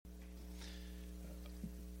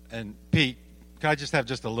And Pete, can I just have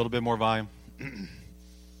just a little bit more volume?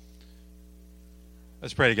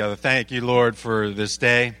 Let's pray together. Thank you, Lord, for this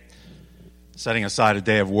day, setting aside a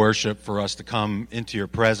day of worship for us to come into your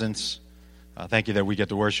presence. Thank you that we get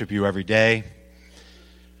to worship you every day.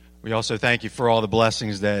 We also thank you for all the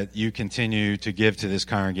blessings that you continue to give to this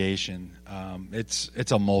congregation.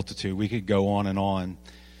 It's a multitude. We could go on and on.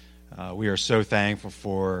 We are so thankful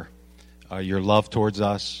for your love towards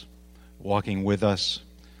us, walking with us.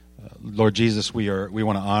 Lord Jesus, we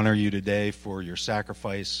want to honor you today for your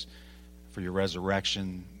sacrifice, for your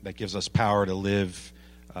resurrection that gives us power to live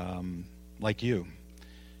like you.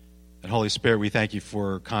 And Holy Spirit, we thank you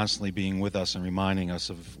for constantly being with us and reminding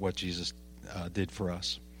us of what Jesus did for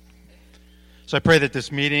us. So I pray that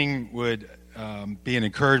this meeting would be an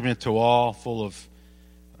encouragement to all, full of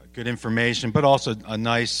good information, but also a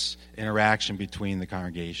nice interaction between the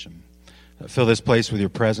congregation. Fill this place with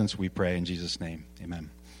your presence, we pray in Jesus' name.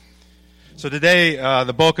 Amen. So today,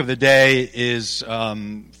 the bulk of the day is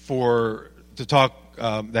to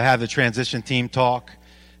have the transition team talk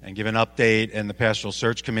and give an update, and the pastoral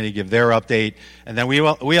search committee give their update, and then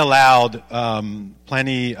we allowed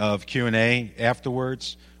plenty of Q&A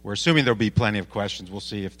afterwards. We're assuming there'll be plenty of questions. We'll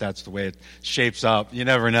see if that's the way it shapes up. You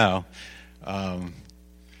never know.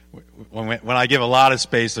 When I give a lot of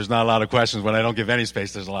space, there's not a lot of questions. When I don't give any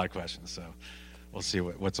space, there's a lot of questions. So we'll see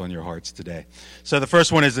what's on your hearts today. So the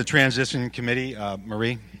first one is the transition committee.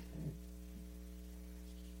 Marie.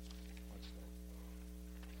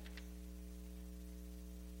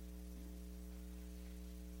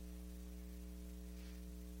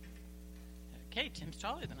 Okay, Tim's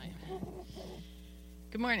taller than I am.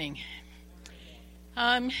 Good morning.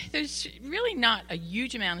 There's really not a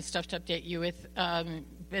huge amount of stuff to update you with,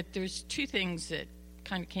 but there's two things that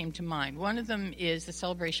kind of came to mind. One of them is the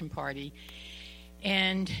celebration party,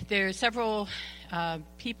 and there are several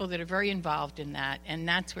people that are very involved in that, and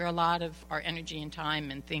that's where a lot of our energy and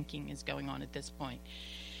time and thinking is going on at this point.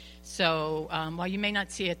 So while you may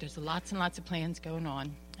not see it, there's lots and lots of plans going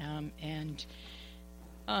on, and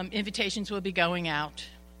invitations will be going out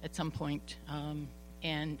at some point,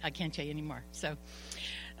 and I can't tell you anymore. So,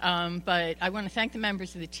 but I want to thank the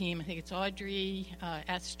members of the team. I think it's Audrey,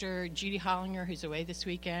 Esther, Judy Hollinger, who's away this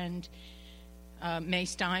weekend, May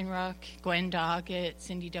Steinruck, Gwen Doggett,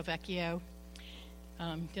 Cindy Delvecchio.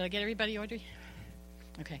 Did I get everybody, Audrey?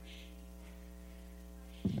 Okay.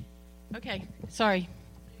 Okay, sorry.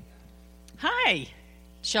 Hi.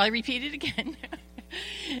 Shall I repeat it again?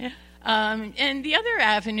 And the other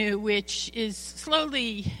avenue, which is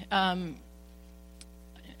slowly,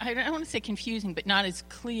 I don't want to say confusing, but not as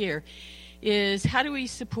clear, is how do we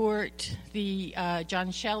support the John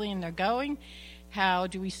and Shelley and their going? How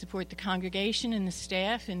do we support the congregation and the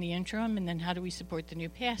staff in the interim? And then how do we support the new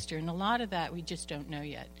pastor? And a lot of that we just don't know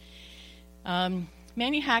yet.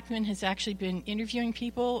 Manny Hackman has actually been interviewing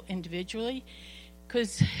people individually,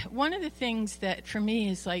 because one of the things that for me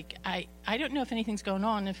is like, I don't know if anything's going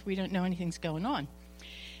on if we don't know anything's going on.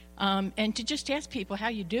 And to just ask people how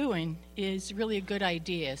you doing is really a good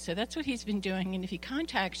idea. So that's what he's been doing. And if he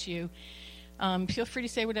contacts you, feel free to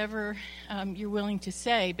say whatever you're willing to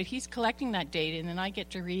say. But he's collecting that data, and then I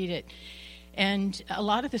get to read it. And a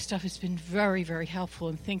lot of the stuff has been very, very helpful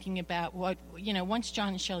in thinking about what, once John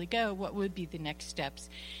and Shelley go, what would be the next steps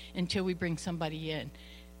until we bring somebody in.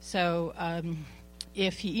 So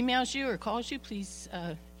if he emails you or calls you, please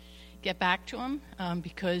get back to him,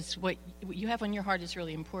 because what you have on your heart is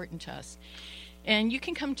really important to us. And you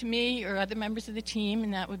can come to me or other members of the team,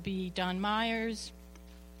 and that would be Don Myers,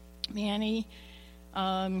 Manny,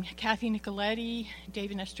 Kathy Nicoletti,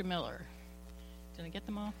 Dave and Esther Miller. Did I get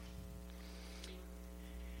them all?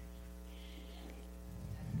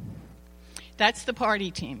 That's the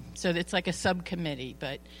party team. So it's like a subcommittee,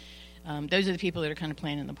 but those are the people that are kind of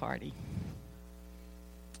planning the party.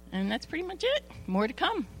 And that's pretty much it. More to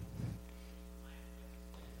come.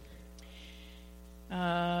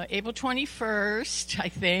 April 21st, I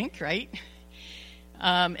think, right?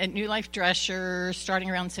 At New Life Drescher,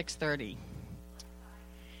 starting around 6:30.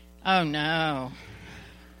 Oh, no.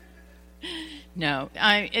 No.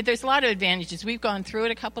 There's a lot of advantages. We've gone through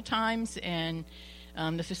it a couple times, and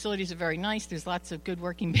the facilities are very nice. There's lots of good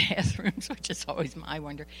working bathrooms, which is always my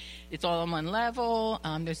wonder. It's all on one level.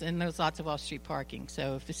 There's lots of off-street parking.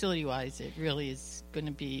 So facility-wise, it really is going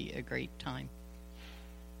to be a great time.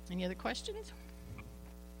 Any other questions?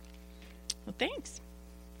 Well, thanks.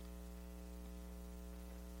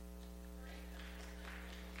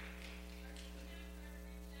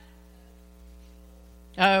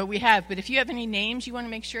 We have, but if you have any names you want to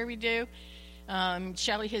make sure we do,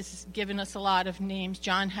 Shelley has given us a lot of names.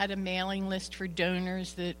 John had a mailing list for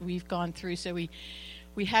donors that we've gone through, so we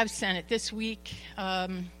have sent it. This week,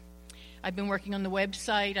 I've been working on the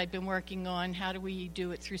website. I've been working on how do we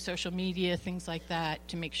do it through social media, things like that,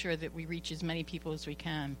 to make sure that we reach as many people as we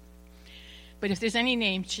can. But if there's any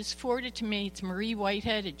names, just forward it to me. It's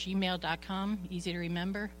mariewhitehead@gmail.com, easy to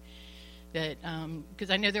remember. That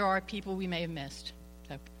because I know there are people we may have missed.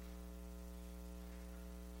 So.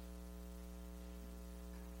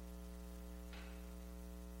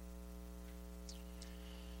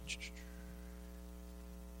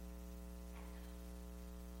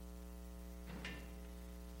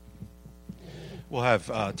 We'll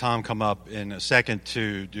have Tom come up in a second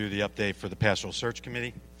to do the update for the Pastoral Search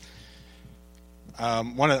Committee.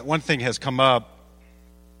 One thing has come up.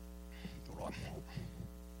 Hold on.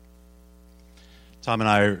 Tom and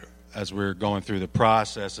I, as we're going through the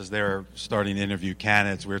process, as they're starting to interview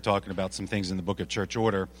candidates, we were talking about some things in the Book of Church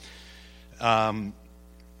Order.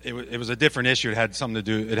 It was a different issue. It had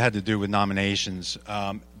to do with nominations.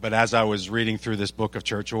 But as I was reading through this Book of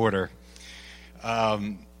Church Order,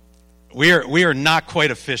 we are not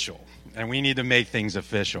quite official, and we need to make things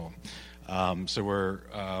official.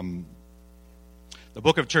 The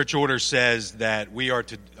Book of Church Order says that we are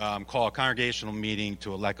to call a congregational meeting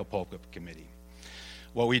to elect a pulpit committee.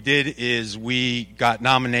 What we did is we got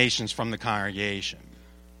nominations from the congregation,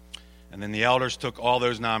 and then the elders took all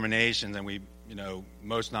those nominations, and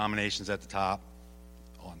most nominations at the top.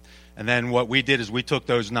 And then what we did is we took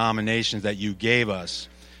those nominations that you gave us,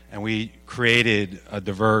 and we created as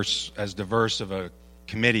diverse of a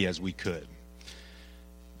committee as we could.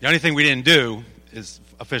 The only thing we didn't do is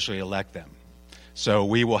officially elect them. So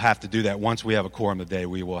we will have to do that. Once we have a quorum today,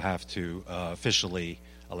 we will have to officially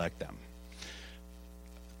elect them.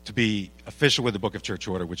 To be official with the Book of Church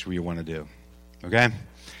Order, which we want to do. Okay?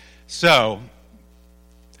 So,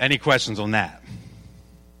 any questions on that?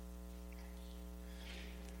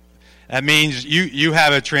 That means you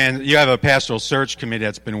have a pastoral search committee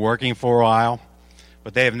that's been working for a while,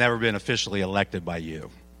 but they have never been officially elected by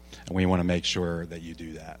you. And we want to make sure that you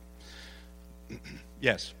do that.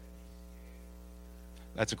 Yes.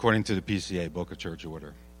 That's according to the PCA, Book of Church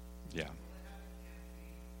Order. Yeah.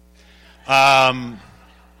 I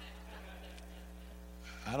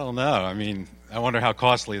don't know. I mean, I wonder how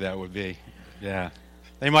costly that would be. Yeah.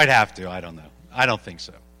 They might have to. I don't know. I don't think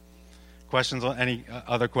so. Questions on any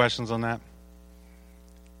other questions on that?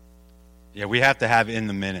 Yeah, we have to have in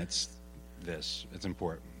the minutes this. It's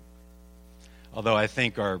important. Although I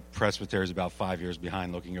think our presbytery is about 5 years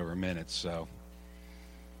behind looking over minutes, so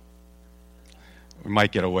we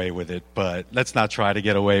might get away with it, but let's not try to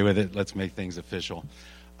get away with it. Let's make things official.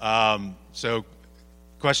 So,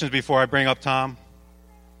 questions before I bring up Tom?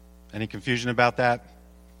 Any confusion about that?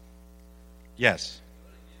 Yes.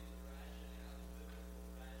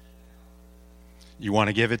 You want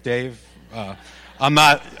to give it, Dave? I'm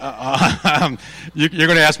not. You're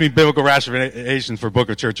going to ask me biblical rationalization for Book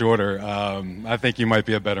of Church Order. I think you might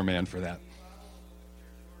be a better man for that.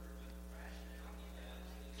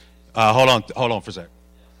 Hold on for a sec.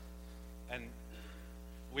 And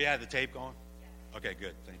we had the tape going? Okay,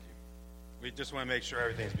 good. Thank you. We just want to make sure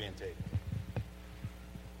everything's being taped.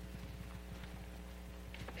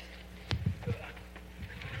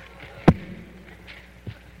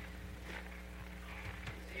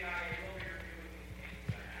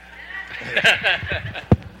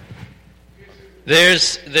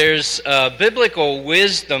 There's biblical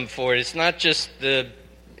wisdom for it. It's not just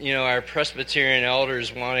our Presbyterian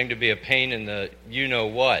elders wanting to be a pain in the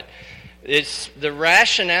you-know-what. It's the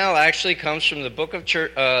rationale actually comes from the book of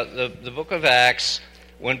the book of Acts,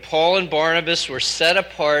 when Paul and Barnabas were set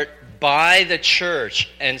apart by the church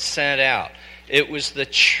and sent out. It was the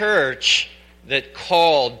church that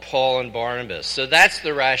called Paul and Barnabas. So that's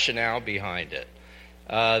the rationale behind it.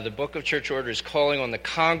 The Book of Church Order is calling on the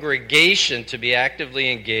congregation to be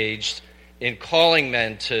actively engaged in calling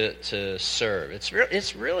men to serve.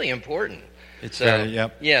 It's really important.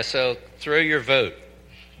 Yep. Yeah, so throw your vote.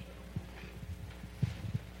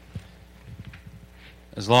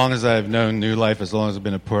 As long as I've known New Life, as long as I've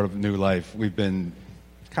been a part of New Life, we've been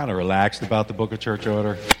kind of relaxed about the Book of Church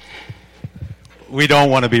Order. We don't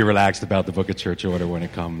want to be relaxed about the Book of Church Order when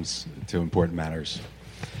it comes to important matters.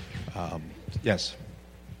 Yes.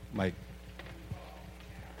 Mike?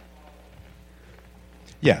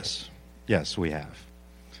 Yes, we have.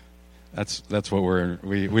 That's what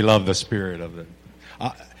we love the spirit of it.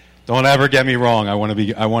 Don't ever get me wrong. I want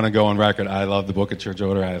to go on record. I love the Book of Church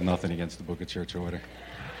Order. I have nothing against the Book of Church Order.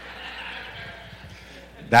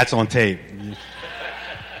 That's on tape.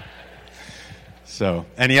 So,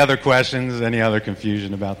 any other questions? Any other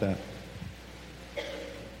confusion about that?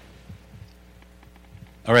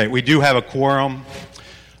 All right, we do have a quorum.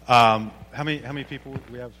 How many people do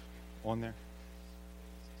we have on there?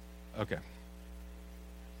 Okay.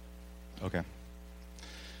 Okay.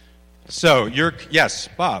 So yes,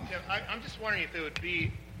 Bob. Yeah, I'm just wondering if it would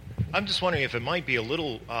be. I'm just wondering if it might be a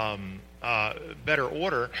little better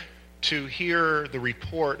order to hear the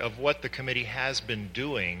report of what the committee has been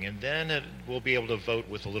doing, and then we'll be able to vote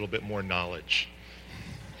with a little bit more knowledge.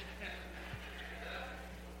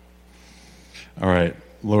 All right,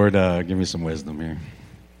 Lord, give me some wisdom here.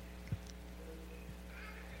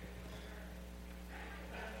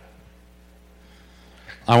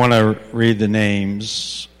 I want to read the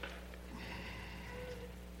names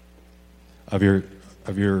of your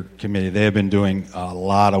committee. They have been doing a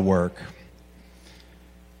lot of work,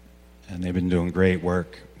 and they've been doing great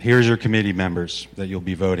work. Here's your committee members that you'll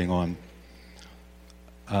be voting on,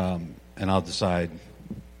 and I'll decide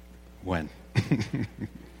when.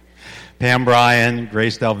 Pam Bryan,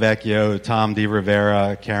 Grace Del Vecchio, Tom Di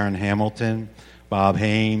Rivera, Karen Hamilton, Bob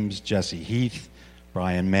Hames, Jesse Heath,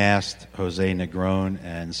 Brian Mast, Jose Negron,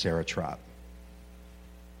 and Sarah Trott.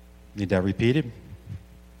 Need that repeated?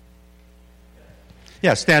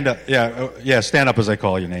 Yeah, stand up. Yeah, stand up as I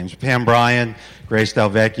call your names. Pam Bryan, Grace Del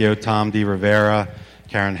Vecchio, Tom Di Rivera,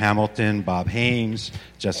 Karen Hamilton, Bob Hames,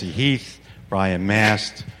 Jesse Heath, Brian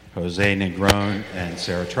Mast, Jose Negron, and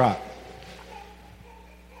Sarah Trott.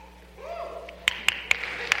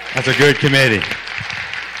 That's a good committee.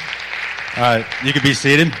 All right, you can be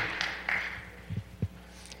seated.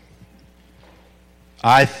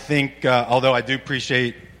 I think, although I do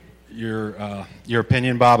appreciate your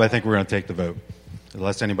opinion, Bob, I think we're going to take the vote,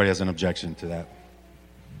 unless anybody has an objection to that.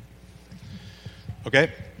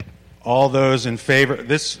 Okay. All those in favor,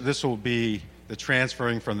 this will be the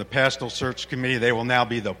transferring from the Pastoral Search Committee. They will now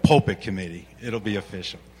be the Pulpit Committee. It'll be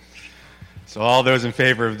official. So all those in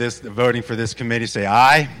favor of this, voting for this committee, say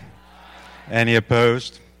aye. Any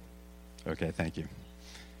opposed? Okay, thank you.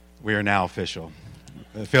 We are now official.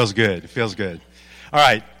 It feels good. It feels good. All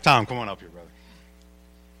right, Tom, come on up here, brother.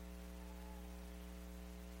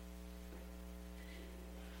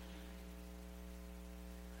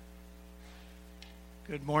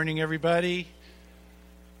 Good morning, everybody.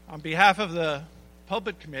 On behalf of the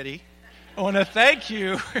Pulpit Committee, I want to thank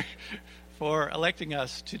you for electing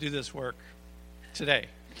us to do this work today.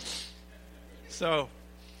 So,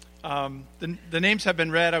 the names have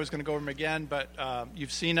been read. I was going to go over them again, but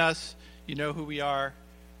you've seen us. You know who we are.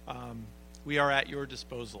 We are at your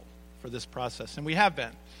disposal for this process, and we have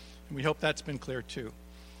been. And we hope that's been clear, too.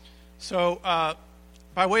 So,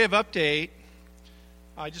 by way of update,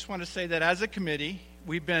 I just want to say that as a committee,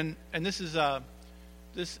 we've been, and this is a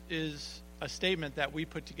statement that we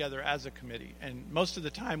put together as a committee. And most of the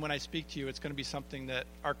time when I speak to you, it's going to be something that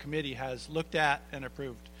our committee has looked at and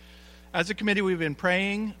approved. As a committee, we've been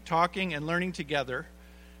praying, talking, and learning together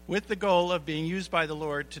with the goal of being used by the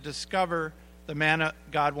Lord to discover the man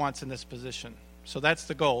God wants in this position. So that's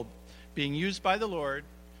the goal, being used by the Lord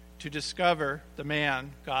to discover the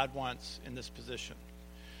man God wants in this position.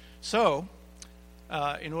 So,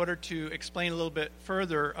 in order to explain a little bit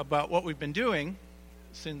further about what we've been doing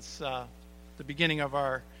since the beginning of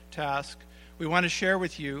our task, we want to share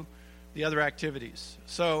with you the other activities.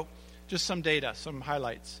 So, just some data, some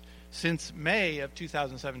highlights. Since May of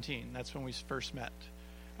 2017, that's when we first met,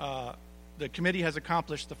 the committee has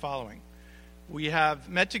accomplished the following. We have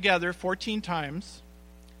met together 14 times.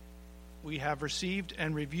 We have received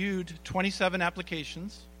and reviewed 27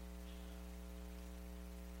 applications.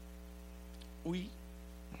 We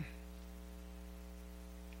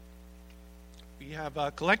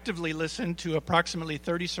have collectively listened to approximately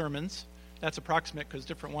 30 sermons. That's approximate because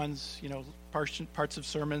different ones, parts of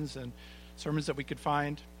sermons and sermons that we could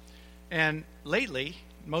find. And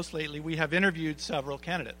most lately, we have interviewed several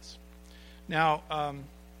candidates. Now,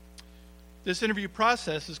 this interview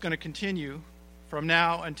process is going to continue from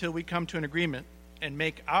now until we come to an agreement and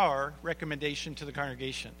make our recommendation to the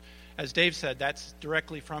congregation. As Dave said, that's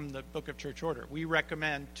directly from the Book of Church Order. We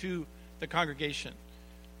recommend to the congregation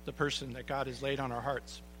the person that God has laid on our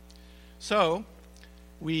hearts. So,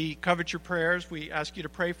 we covet your prayers. We ask you to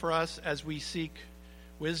pray for us as we seek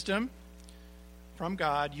wisdom from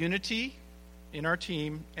God, unity in our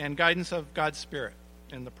team, and guidance of God's Spirit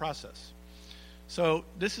in the process. So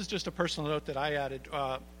this is just a personal note that I added.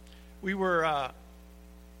 We were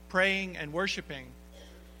praying and worshiping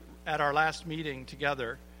at our last meeting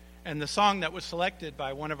together, and the song that was selected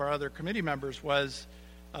by one of our other committee members was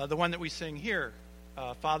the one that we sing here,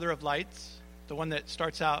 Father of Lights, the one that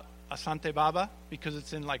starts out, Asante Baba, because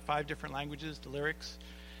it's in like 5 different languages, the lyrics.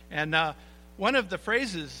 And one of the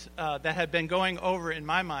phrases that had been going over in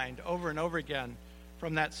my mind over and over again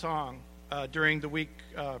from that song during the week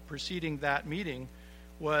preceding that meeting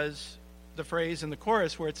was the phrase in the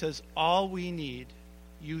chorus where it says, "All we need,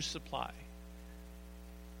 you supply."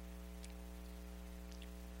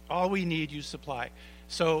 All we need, you supply.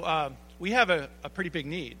 So we have a pretty big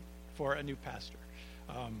need for a new pastor.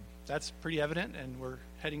 That's pretty evident, and we're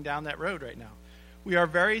heading down that road right now. We are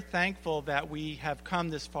very thankful that we have come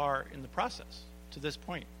this far in the process, to this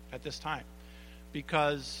point, at this time,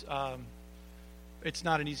 because it's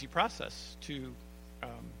not an easy process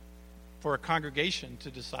for a congregation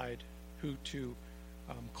to decide who to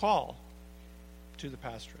call to the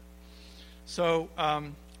pastorate. So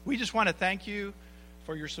we just want to thank you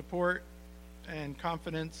for your support and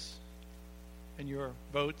confidence and your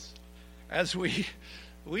votes as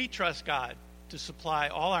we trust God to supply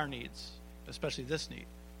all our needs, especially this need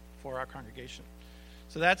for our congregation.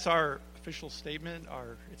 So that's our official statement.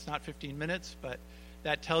 It's not 15 minutes, but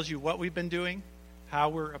that tells you what we've been doing, how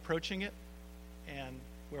we're approaching it, and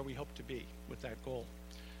where we hope to be with that goal.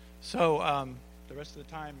 So the rest of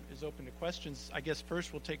the time is open to questions. I guess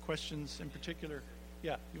first we'll take questions in particular.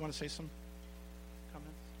 Yeah, you want to say some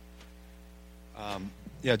comments?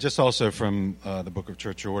 Yeah, just also from the Book of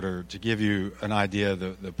Church Order, to give you an idea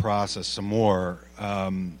of the process some more.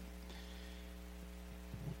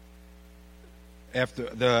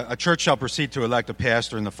 A church shall proceed to elect a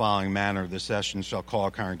pastor in the following manner. The session shall call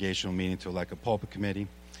a congregational meeting to elect a pulpit committee.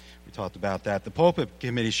 We talked about that. The pulpit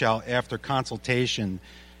committee shall, after consultation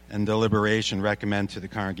and deliberation, recommend to the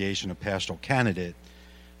congregation a pastoral candidate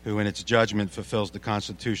who, in its judgment, fulfills the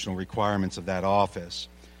constitutional requirements of that office,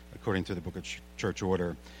 according to the Book of Church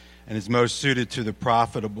Order, and is most suited to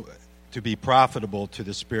be profitable to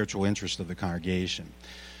the spiritual interest of the congregation.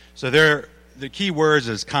 So the key words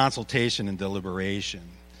is consultation and deliberation.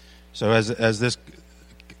 So as this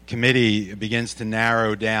committee begins to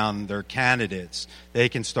narrow down their candidates, they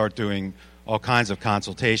can start doing all kinds of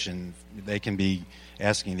consultation. They can be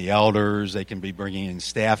asking the elders, they can be bringing in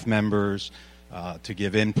staff members to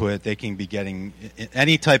give input, they can be getting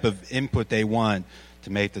any type of input they want to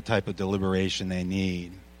make the type of deliberation they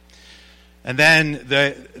need. And then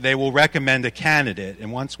they will recommend a candidate,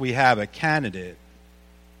 and once we have a candidate,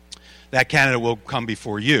 that candidate will come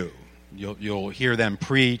before you. You'll hear them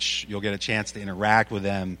preach, you'll get a chance to interact with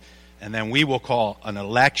them, and then we will call an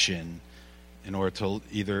election in order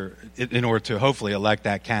to hopefully elect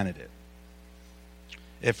that candidate.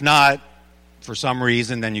 If not, for some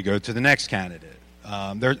reason, then you go to the next candidate.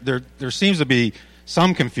 There seems to be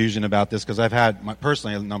some confusion about this because I've had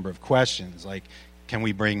personally a number of questions, like, can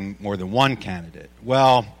we bring more than one candidate?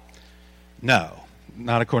 Well, no,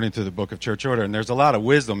 not according to the Book of Church Order, and there's a lot of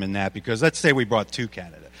wisdom in that, because let's say we brought 2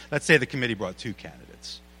 candidates. Let's say the committee brought 2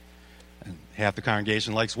 candidates, and half the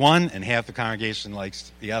congregation likes one and half the congregation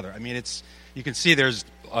likes the other. I mean, you can see there's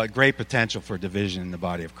a great potential for division in the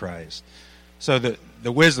body of Christ. So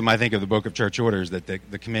the wisdom, I think, of the Book of Church Order is that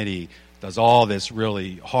the committee does all this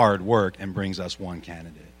really hard work and brings us one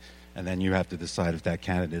candidate. And then you have to decide if that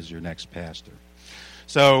candidate is your next pastor.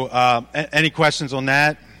 So any questions on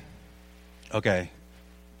that? Okay.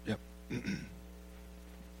 Yep.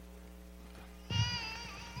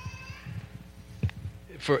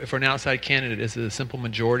 For an outside candidate, is it a simple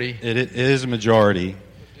majority? It is a majority.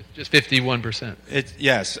 Just 51%.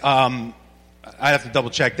 Yes. I have to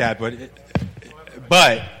double check that,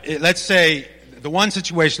 but let's say the one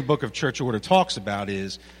situation the Book of Church Order talks about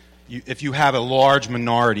is if you have a large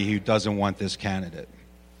minority who doesn't want this candidate.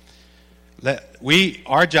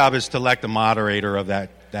 Our job is to elect a moderator of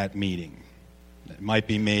that meeting. It might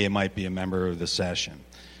be me, it might be a member of the session.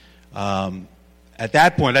 At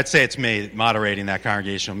that point, let's say it's me moderating that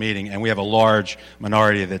congregational meeting, and we have a large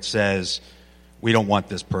minority that says, we don't want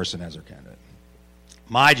this person as our candidate.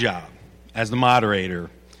 My job as the moderator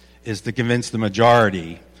is to convince the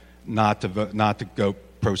majority not to go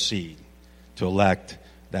proceed to elect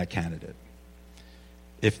that candidate.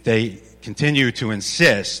 If they continue to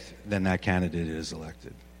insist, then that candidate is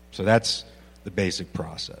elected. So that's the basic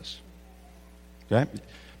process. Okay?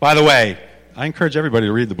 By the way, I encourage everybody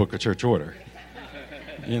to read the Book of Church Order.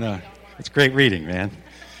 It's great reading, man.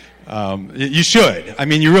 You should. I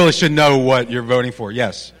mean, you really should know what you're voting for.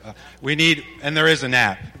 Yes. We need, and there is an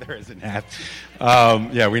app. There is an app.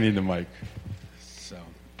 Yeah, we need the mic. So.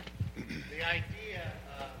 The idea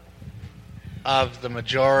of the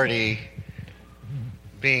majority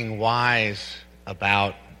being wise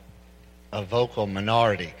about a vocal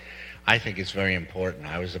minority, I think is very important.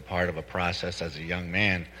 I was a part of a process as a young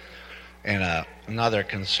man in another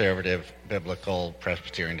conservative biblical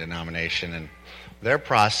Presbyterian denomination, and their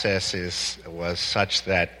process was such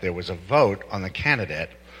that there was a vote on the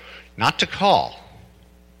candidate, not to call,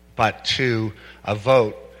 but to a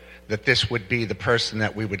vote that this would be the person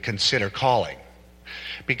that we would consider calling.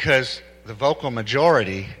 Because the vocal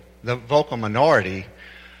minority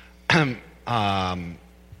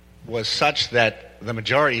was such that the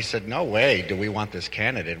majority said, no way do we want this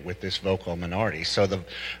candidate with this vocal minority. So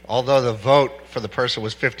although the vote for the person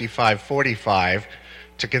was 55-45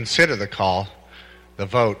 to consider the call, the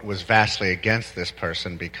vote was vastly against this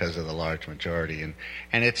person because of the large majority. And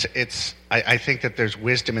I think that there's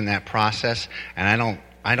wisdom in that process, and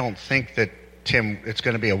I don't think that, Tim, it's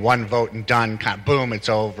going to be a one vote and done, kind of, boom, it's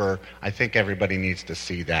over. I think everybody needs to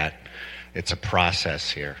see that it's a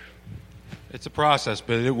process here. It's a process,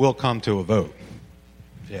 but it will come to a vote.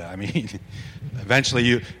 Yeah, I mean,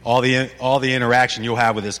 eventually, all the interaction you'll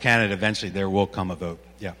have with this candidate, eventually there will come a vote.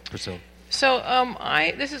 Yeah, Priscilla. So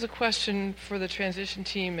this is a question for the transition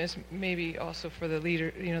team, as maybe also for the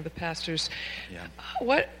leader, the pastors. Yeah.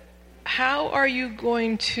 How are you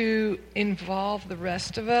going to involve the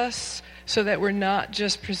rest of us so that we're not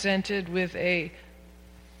just presented with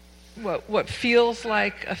what feels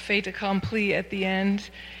like a fait accompli at the end?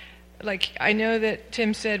 Like, I know that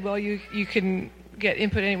Tim said, well, you can get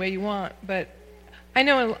input any way you want, but I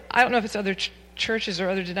don't know if it's other churches or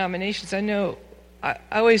other denominations. I know I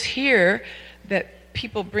always hear that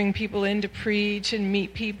people bring people in to preach and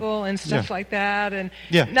meet people and stuff like that, and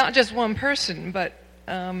not just one person, but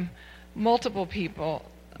multiple people.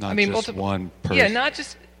 One person. Yeah, not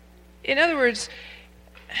just. In other words,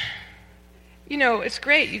 it's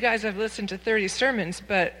great. You guys have listened to 30 sermons,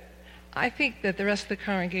 but I think that the rest of the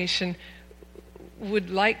congregation would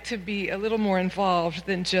like to be a little more involved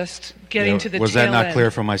than just getting to the tail end. Was that not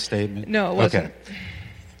clear from my statement? No, it wasn't.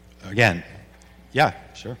 Okay. Again, yeah,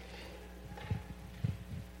 sure.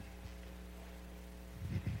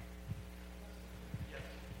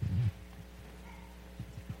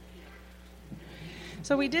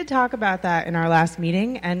 So we did talk about that in our last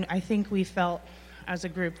meeting, and I think we felt as a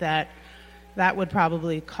group that would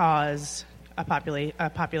probably cause a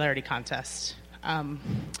popularity contest, and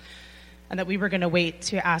that we were going to wait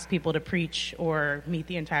to ask people to preach or meet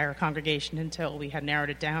the entire congregation until we had narrowed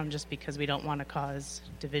it down, just because we don't want to cause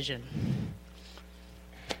division.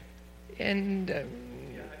 And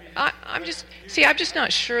I'm just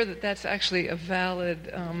not sure that that's actually a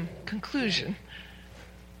valid conclusion.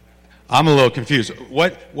 I'm a little confused.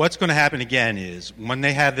 What's going to happen again is when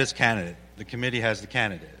they have this candidate, the committee has the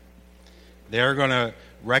candidate, they're going to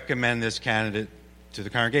recommend this candidate to the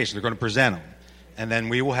congregation. They're going to present them. And then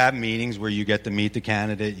we will have meetings where you get to meet the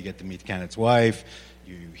candidate, you get to meet the candidate's wife,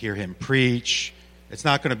 you hear him preach. It's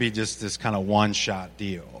not going to be just this kind of one-shot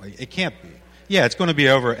deal. It can't be. Yeah, it's going to be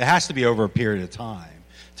over. It has to be over a period of time.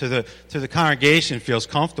 To the congregation feels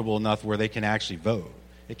comfortable enough where they can actually vote.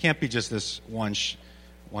 It can't be just this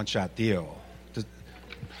one-shot deal.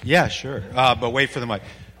 Yeah, sure. But wait for the mic.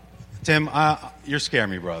 Tim, you're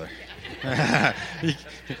scaring me, brother.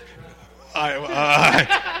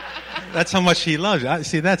 That's how much he loves you.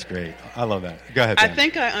 See, that's great. I love that. Go ahead, Ben. I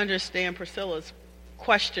think I understand Priscilla's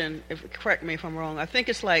question. Correct me if I'm wrong. I think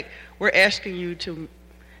it's like we're asking you to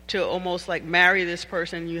almost like marry this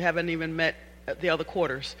person you haven't even met the other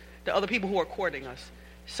courters, the other people who are courting us.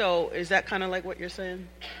 So is that kind of like what you're saying?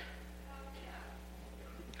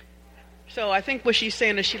 So I think what she's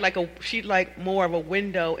saying is she'd like more of a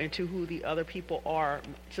window into who the other people are,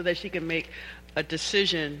 so that she can make a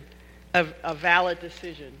decision, a valid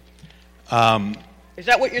decision. Is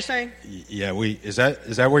that what you're saying? Yeah, is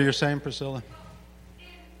that what you're saying, Priscilla?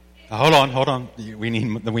 Hold on. We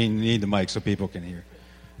need the mic so people can hear.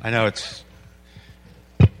 I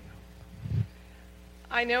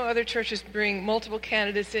know other churches bring multiple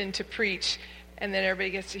candidates in to preach, and then everybody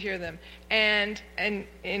gets to hear them. And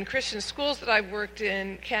in Christian schools that I've worked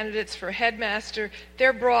in, candidates for headmaster,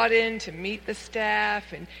 they're brought in to meet the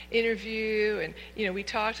staff and interview, and we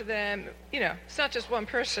talk to them. It's not just one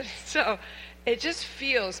person. So it just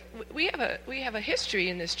feels we have a history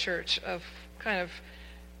in this church of kind of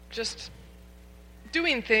just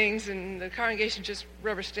doing things, and the congregation just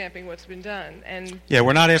rubber stamping what's been done. And yeah,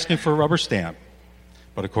 we're not asking for a rubber stamp.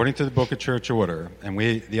 But according to the Book of Church Order, and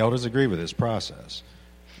the elders agree with this process,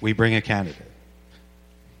 we bring a candidate.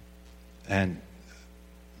 And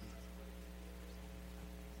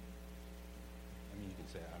you can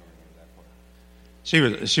say, I don't remember that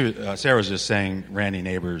part. Sarah was just saying Randy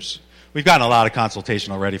Neighbors. We've gotten a lot of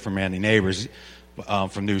consultation already from Randy Neighbors,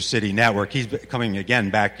 from New City Network. He's coming again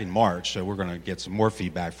back in March, so we're going to get some more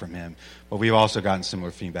feedback from him. But we've also gotten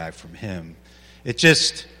similar feedback from him. It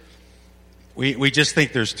just, we just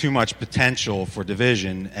think there's too much potential for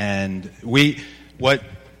division, and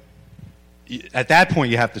at that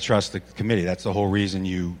point you have to trust the committee. That's the whole reason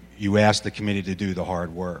you ask the committee to do the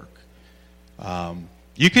hard work.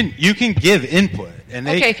 You can give input, and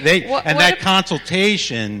that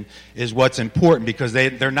consultation is what's important, because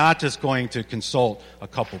they're not just going to consult a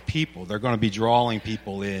couple people. They're going to be drawing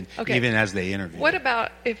people in even as they interview. What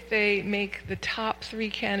about if they make the top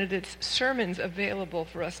 3 candidates' sermons available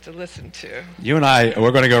for us to listen to? You and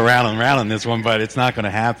we're going to go round and round on this one, but it's not going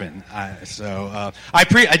to happen.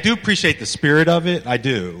 I do appreciate the spirit of it. I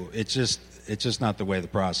do. It's just not the way the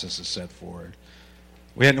process is set forward.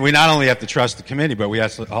 We not only have to trust the committee, but we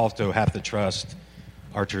also have to trust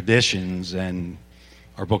our traditions and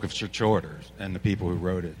our Book of Church Orders and the people who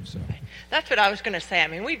wrote it. So that's what I was going to say. I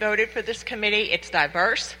mean, we voted for this committee. It's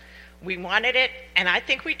diverse. We wanted it, and I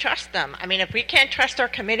think we trust them. I mean, if we can't trust our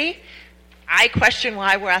committee, I question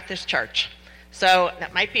why we're at this church. So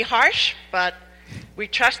that might be harsh, but we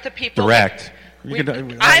trust the people. Direct.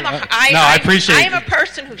 I appreciate it. I am a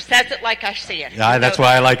person who says it like I see it. Yeah, that's what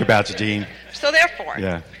I like about you, Jean. So therefore,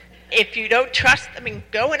 if you don't trust,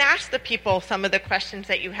 go and ask the people some of the questions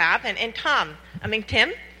that you have. And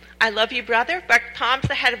Tim, I love you, brother, but Tom's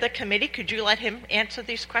the head of the committee. Could you let him answer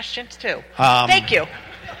these questions too? Thank you.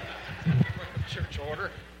 Church order.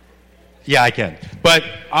 Yeah, I can. But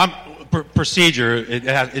procedure,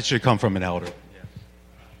 it should come from an elder.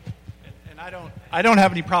 I don't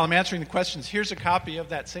have any problem answering the questions. Here's a copy of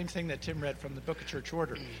that same thing that Tim read from the Book of Church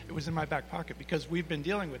Order. It was in my back pocket because we've been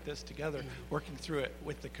dealing with this together, working through it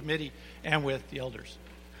with the committee and with the elders.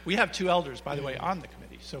 We have 2 elders, by the way, on the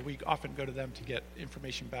committee, so we often go to them to get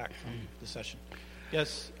information back from the session.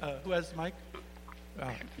 Yes, who has the mic?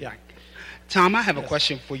 Yeah. Tom, I have a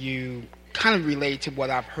question for you, kind of related to what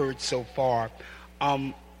I've heard so far.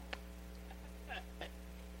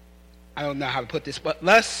 I don't know how to put this, but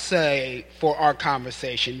let's say for our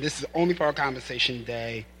conversation, this is only for our conversation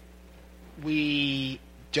today, we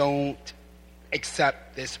don't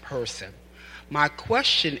accept this person. My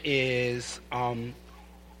question is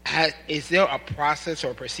there a process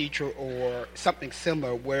or a procedure or something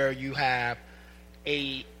similar where you have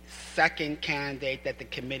a second candidate that the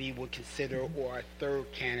committee would consider or a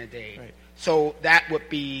third candidate? Right. So that would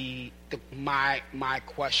be my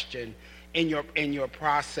question. In your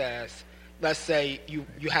process, let's say you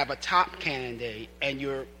have a top candidate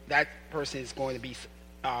and that person is going to be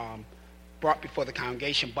brought before the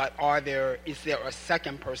congregation, but is there a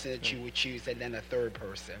second person that you would choose and then a third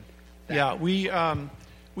person? We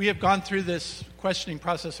have gone through this questioning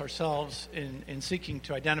process ourselves in seeking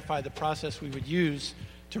to identify the process we would use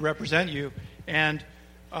to represent you, and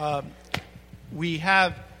we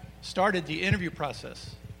have started the interview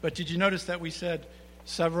process. But did you notice that we said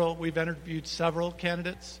we've interviewed several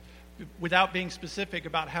candidates without being specific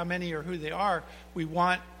about how many or who they are? We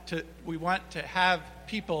want to have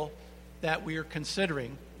people that we are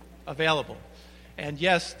considering available. And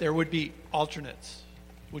yes, there would be alternates,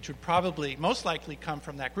 which would probably most likely come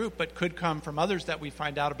from that group, but could come from others that we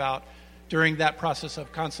find out about during that process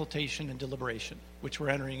of consultation and deliberation, which we're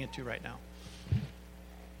entering into right now.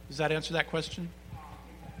 Does that answer that question?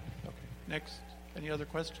 Okay. Next. Any other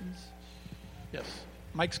questions? Yes.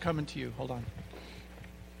 Mike's coming to you. Hold on.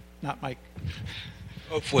 Not Mike.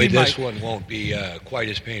 Hopefully this one won't be quite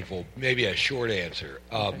as painful. Maybe a short answer.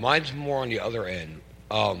 Mine's more on the other end.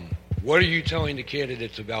 What are you telling the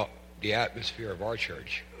candidates about the atmosphere of our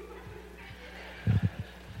church?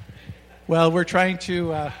 Well, we're trying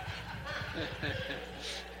to...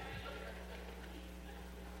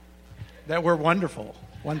 that we're wonderful.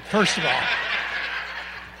 First of all.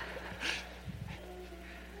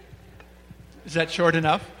 Is that short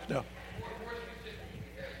enough? No.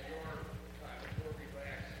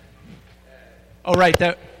 Oh, right.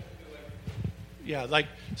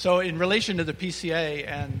 So in relation to the PCA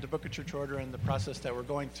and the Book of Church Order and the process that we're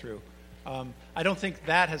going through, I don't think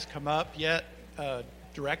that has come up yet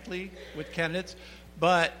directly with candidates,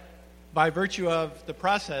 but by virtue of the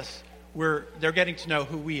process, they're getting to know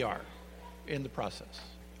who we are in the process.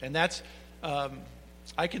 And that's,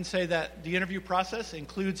 I can say that the interview process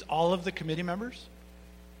includes all of the committee members,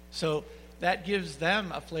 so that gives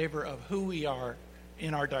them a flavor of who we are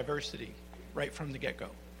in our diversity right from the get-go,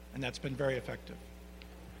 and that's been very effective.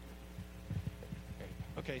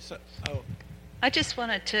 Okay, I just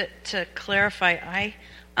wanted to clarify. I,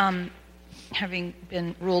 having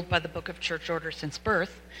been ruled by the Book of Church Order since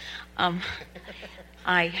birth,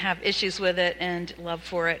 I have issues with it and love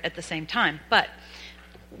for it at the same time. But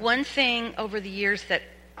one thing over the years that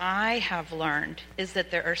I have learned is that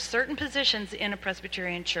there are certain positions in a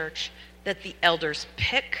Presbyterian church that the elders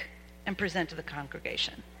pick and present to the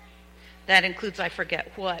congregation. That includes, I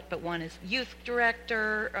forget what, but one is youth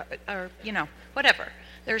director or whatever.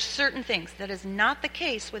 There's certain things. That is not the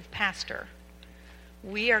case with pastor.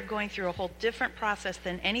 We are going through a whole different process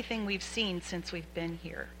than anything we've seen since we've been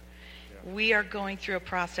here. Yeah. We are going through a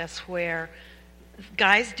process where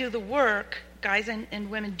guys do the work, guys and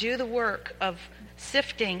women do the work of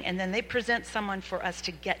sifting, and then they present someone for us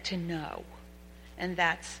to get to know. And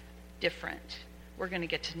that's different. We're going to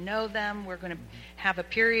get to know them. We're going to have a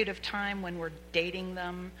period of time when we're dating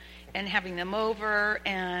them and having them over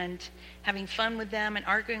and having fun with them and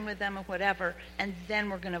arguing with them or whatever, and then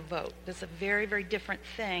we're going to vote. That's a very, very different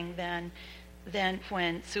thing than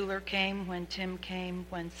when Suler came, when Tim came,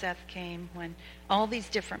 when Seth came, when all these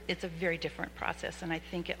different, it's a very different process, and I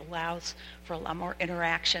think it allows for a lot more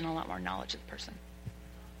interaction, a lot more knowledge of the person.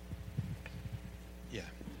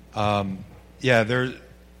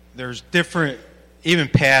 There's different, even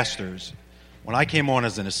pastors. When I came on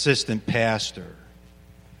as an assistant pastor,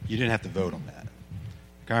 you didn't have to vote on that.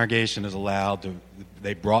 The congregation is allowed to,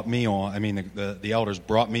 they brought me on, the elders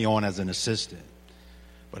brought me on as an assistant.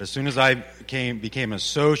 But as soon as I became an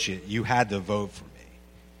associate, you had to vote for me.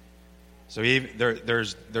 So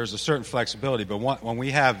there's a certain flexibility, but when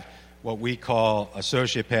we have what we call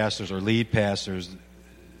associate pastors or lead pastors,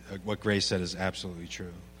 what Grace said is absolutely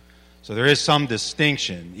true. So there is some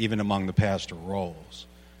distinction even among the pastor roles,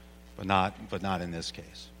 but not in this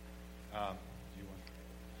case.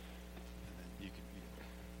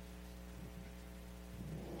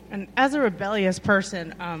 And as a rebellious person,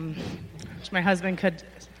 which my husband could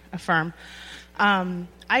affirm,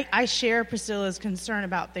 I share Priscilla's concern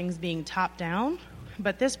about things being top down.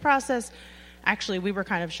 But this process, actually, we were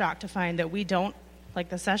kind of shocked to find that we don't,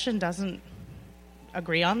 the session doesn't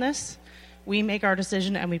agree on this. We make our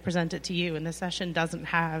decision and we present it to you, and the session doesn't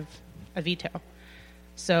have a veto.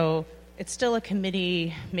 So it's still a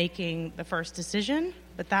committee making the first decision,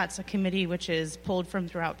 but that's a committee which is pulled from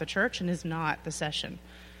throughout the church and is not the session.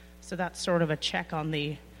 So that's sort of a check on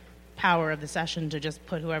the power of the session to just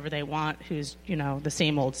put whoever they want, who's, the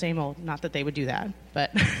same old. Not that they would do that,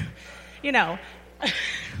 but,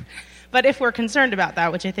 But if we're concerned about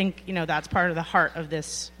that, which I think, that's part of the heart of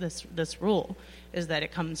this rule, is that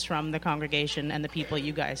it comes from the congregation and the people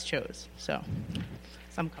you guys chose. So,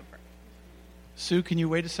 some comfort. Sue, can you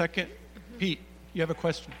wait a second? Mm-hmm. Pete, you have a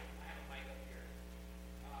question.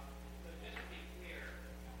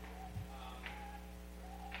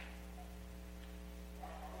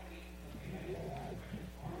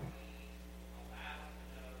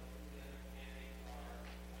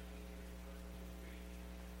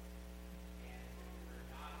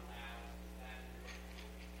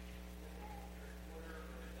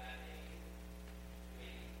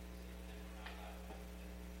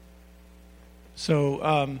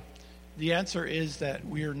 So the answer is that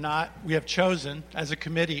we have chosen as a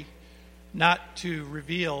committee not to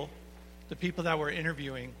reveal the people that we're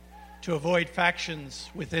interviewing to avoid factions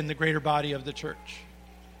within the greater body of the church.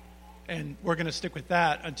 And we're going to stick with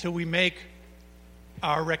that until we make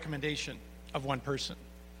our recommendation of one person.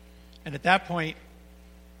 And at that point,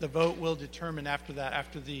 the vote will determine after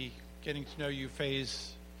the getting to know you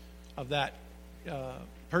phase of that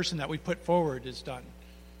person that we put forward is done.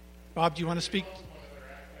 Bob, do you want to speak?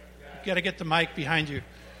 You got to get the mic behind you.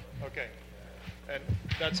 Okay. And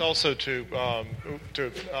that's also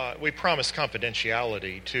we promise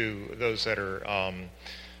confidentiality to those that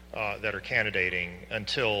are candidating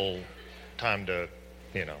until time to,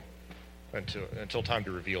 until time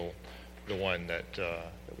to reveal the one that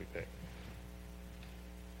we pick.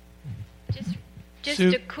 Just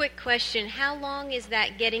a quick question. How long is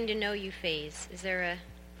that getting to know you phase? Is there a...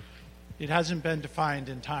 It hasn't been defined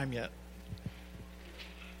in time yet.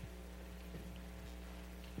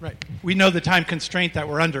 Right. We know the time constraint that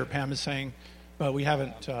we're under, Pam is saying, but we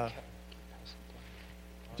haven't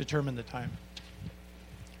determined the time.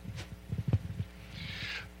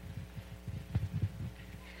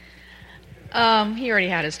 He already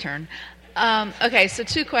had his turn. Okay, so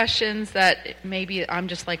two questions that maybe I'm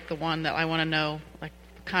just like the one that I want to know, like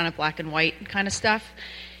kind of black and white kind of stuff.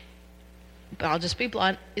 But I'll just be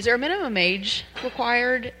blunt. Is there a minimum age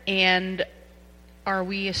required? And are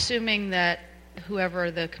we assuming that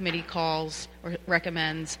whoever the committee calls or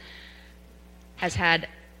recommends has had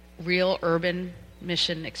real urban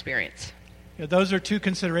mission experience? Yeah, those are two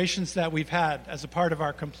considerations that we've had as a part of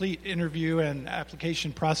our complete interview and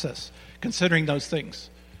application process, considering those things.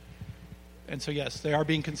 and so yes, they are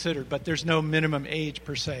being considered, but there's no minimum age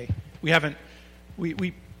per se. We haven't.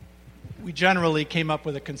 We generally came up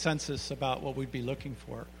with a consensus about what we'd be looking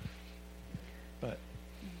for. But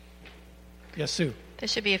yes, Sue.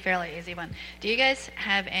 This should be a fairly easy one. Do you guys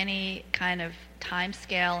have any kind of time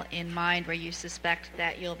scale in mind where you suspect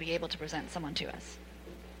that you'll be able to present someone to us?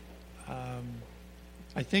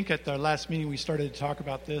 I think at our last meeting we started to talk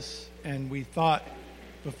about this, and we thought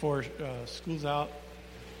before school's out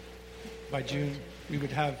by June we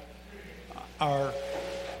would have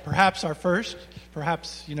perhaps our first,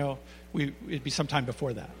 perhaps it'd be sometime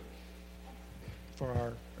before that for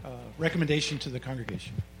our recommendation to the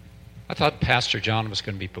congregation. I thought Pastor John was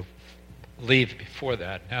going to leave before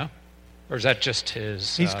that, no? Or is that just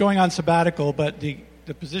his... He's going on sabbatical, but the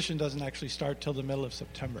position doesn't actually start till the middle of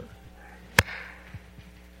September.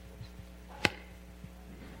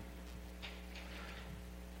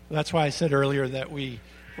 That's why I said earlier that we're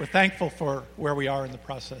thankful for where we are in the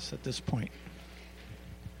process at this point.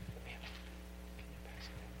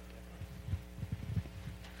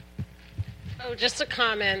 Oh, just a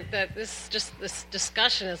comment that this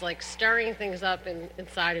discussion is like stirring things up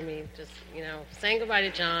inside of me. Just, saying goodbye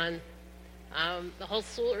to John, the whole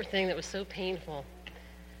Suler thing that was so painful.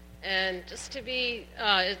 And just to be,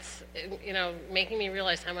 it's making me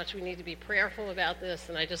realize how much we need to be prayerful about this.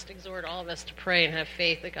 And I just exhort all of us to pray and have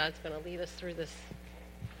faith that God's going to lead us through this.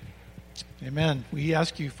 Amen. We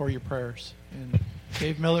ask you for your prayers. And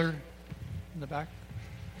Dave Miller in the back.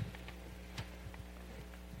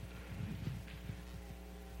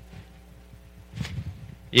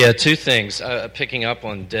 Yeah, two things. Picking up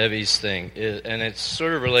on Debbie's thing, and it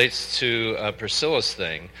sort of relates to Priscilla's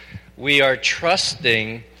thing. We are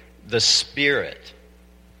trusting the Spirit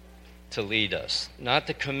to lead us, not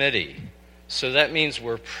the committee. So that means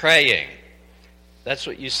we're praying. That's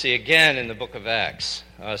what you see again in the book of Acts.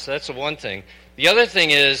 So that's the one thing. The other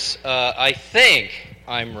thing is, I think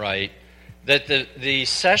I'm right, that the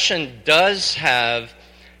session does have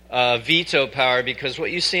veto power, because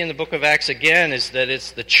what you see in the book of Acts again is that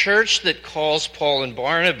it's the church that calls Paul and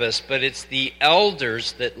Barnabas, but it's the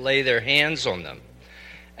elders that lay their hands on them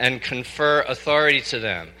and confer authority to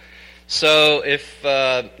them. So if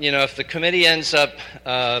the committee ends up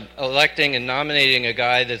electing and nominating a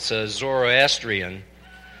guy that's a Zoroastrian,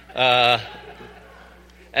 and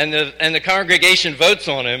the congregation votes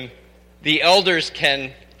on him, the elders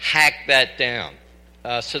can hack that down.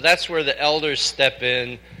 So that's where the elders step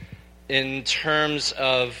in terms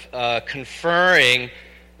of conferring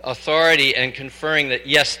authority and conferring that,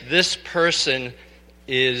 yes, this person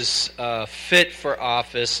is fit for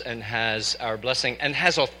office and has our blessing and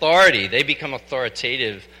has authority. They become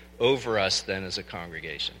authoritative over us then as a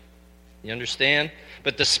congregation. You understand?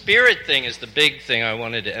 But the Spirit thing is the big thing I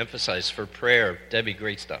wanted to emphasize for prayer. Debbie,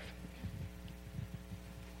 great stuff.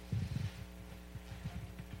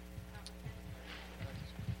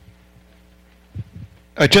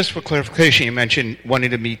 Just for clarification, you mentioned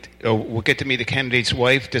wanting to meet, we'll get to meet the candidate's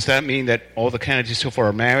wife. Does that mean that all the candidates so far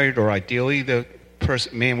are married, or ideally the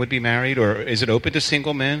man would be married, or is it open to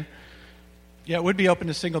single men? Yeah, it would be open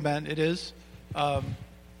to single men. It is.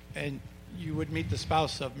 And you would meet the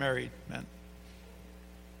spouse of married men.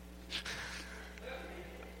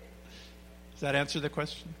 Does that answer the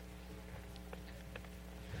question?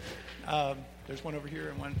 There's one over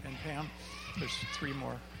here and Pam. There's three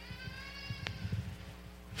more.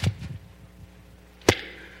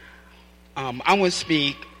 I want to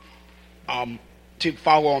speak to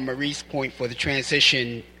follow on Marie's point for the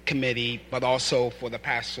transition committee, but also for the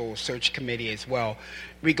pastoral search committee as well.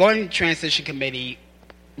 Regarding the transition committee,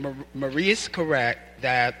 Marie is correct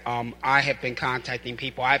that I have been contacting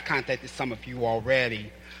people. I've contacted some of you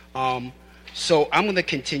already. So I'm going to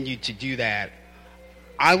continue to do that.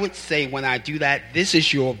 I would say when I do that, this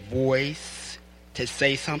is your voice to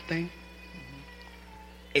say something.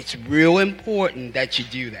 It's real important that you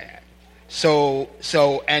do that. So,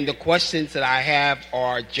 and the questions that I have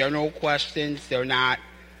are general questions. They're not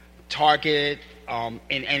targeted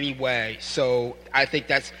in any way. So I think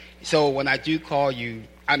so when I do call you,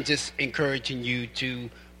 I'm just encouraging you to,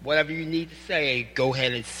 whatever you need to say, go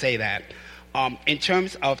ahead and say that. In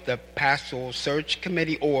terms of the pastoral search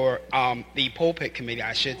committee, or the pulpit committee,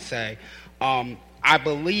 I should say, I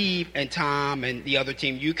believe, and Tom and the other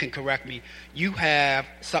team, you can correct me, you have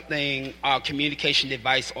something, communication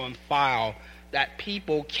device on file that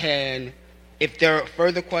people can, if there are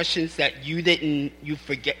further questions that you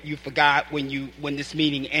forgot when this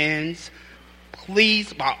meeting ends,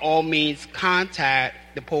 please, by all means, contact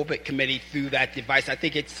the pulpit committee through that device. I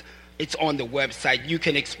think it's on the website. You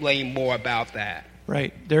can explain more about that.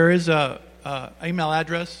 Right. There is a email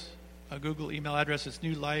address a Google email address. It's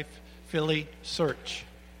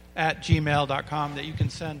newlifephillysearch@gmail.com that you can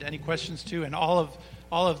send any questions to, and all of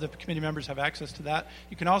the committee members have access to that.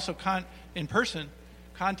 You can also in person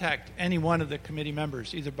contact any one of the committee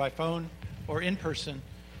members, either by phone or in person,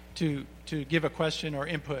 to give a question or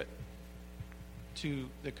input to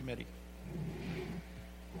the committee.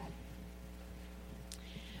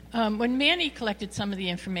 When Manny collected some of the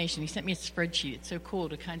information, he sent me a spreadsheet. It's so cool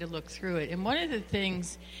to kind of look through it. And one of the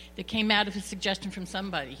things that came out of a suggestion from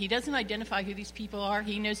somebody, he doesn't identify who these people are.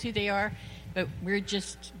 He knows who they are, but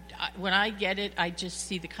when I get it, I just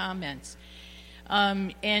see the comments.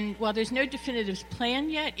 And while there's no definitive plan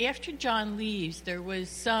yet, after John leaves, there was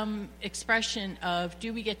some expression of,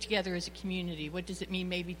 do we get together as a community? What does it mean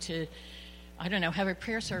maybe to, I don't know, have a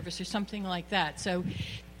prayer service or something like that? So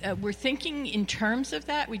we're thinking in terms of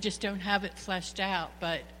that. We just don't have it fleshed out.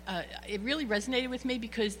 But it really resonated with me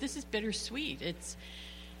because this is bittersweet. It's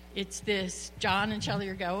this, John and Shelley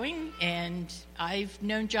are going, and I've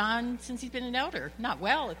known John since he's been an elder. Not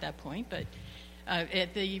well at that point, but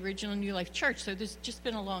at the original New Life Church. So there's just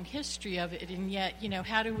been a long history of it. And yet,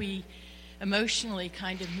 how do we emotionally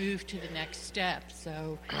kind of move to the next step?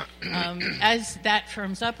 So as that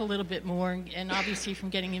firms up a little bit more, and obviously from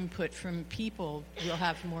getting input from people, we'll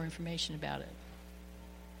have more information about it.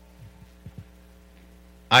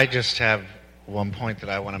 I just have one point that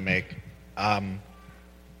I want to make. I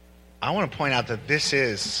want to point out that this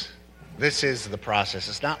is the process.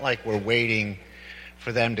 It's not like we're waiting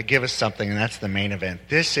for them to give us something and that's the main event.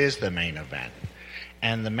 This is the main event.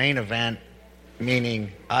 And the main event,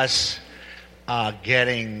 meaning us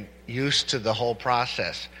getting used to the whole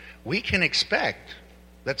process. We can expect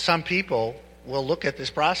that some people will look at this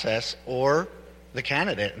process or the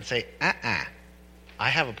candidate and say, I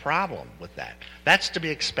have a problem with that. That's to be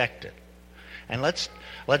expected. And let's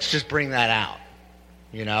just bring that out.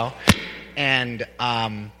 And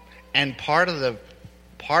part of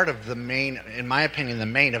the main, in my opinion, the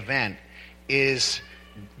main event is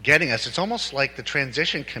getting us. It's almost like the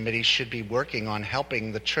transition committee should be working on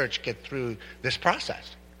helping the church get through this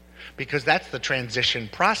process, because that's the transition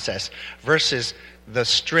process versus the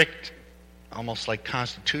strict, almost like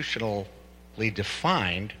constitutionally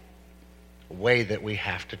defined way that we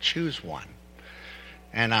have to choose one.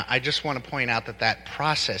 And I just want to point out that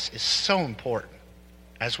process is so important.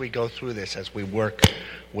 As we go through this, as we work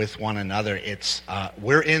with one another, it's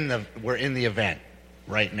we're in the event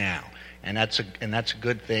right now, and that's a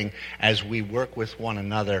good thing as we work with one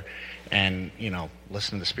another, and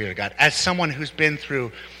listen to the Spirit of God. As someone who's been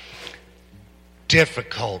through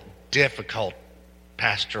difficult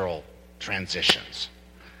pastoral transitions,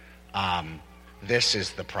 this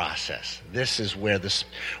is the process. This is where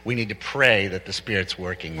we need to pray that the Spirit's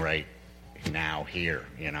working right now here.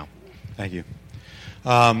 Thank you.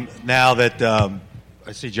 Now that I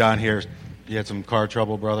see John here, you had some car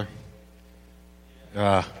trouble, brother?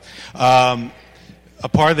 A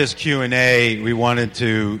part of this Q&A, we wanted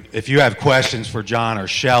to, if you have questions for John or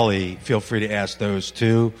Shelley, feel free to ask those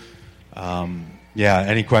too.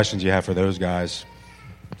 Any questions you have for those guys,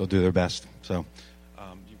 they'll do their best. So.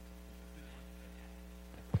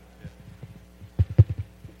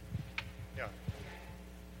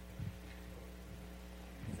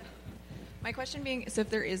 My question being, so if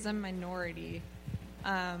there is a minority,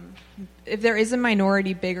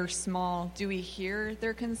 big or small, do we hear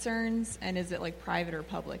their concerns? And is it like private or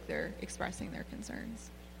public they're expressing their concerns?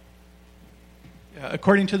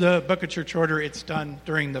 According to the Book of Church Order, it's done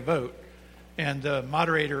during the vote. And the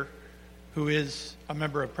moderator, who is a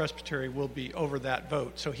member of Presbytery, will be over that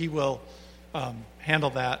vote. So he will handle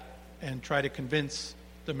that and try to convince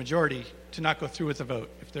the majority to not go through with the vote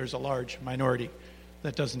if there's a large minority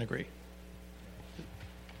that doesn't agree.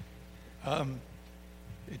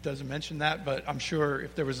 It doesn't mention that, but I'm sure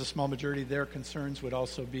if there was a small majority, their concerns would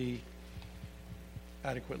also be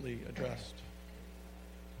adequately addressed.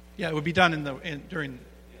 Yeah, it would be done during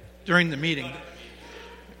the meeting.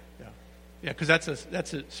 Yeah, because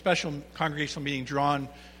that's a special congregational meeting drawn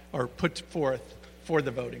or put forth for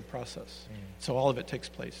the voting process. So all of it takes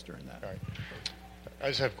place during that. All right. I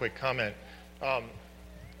just have a quick comment.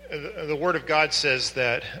 The Word of God says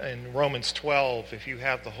that in Romans 12, if you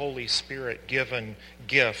have the Holy Spirit given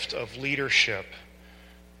gift of leadership,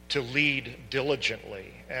 to lead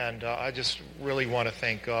diligently. And I just really want to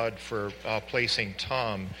thank God for placing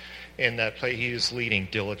Tom in that place. He is leading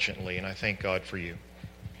diligently, and I thank God for you.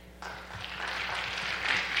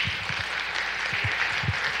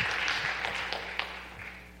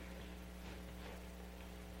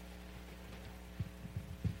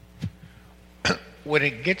 When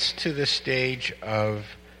it gets to the stage of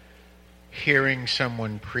hearing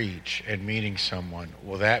someone preach and meeting someone,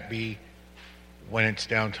 will that be when it's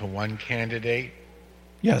down to one candidate?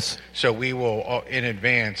 Yes. So we will, in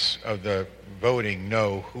advance of the voting,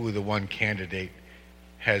 know who the one candidate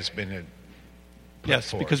has been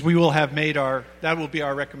Yes, because we will have made that will be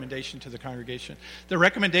our recommendation to the congregation. The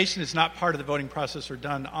recommendation is not part of the voting process or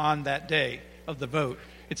done on that day of the vote.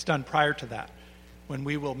 It's done prior to that, when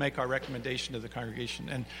we will make our recommendation to the congregation.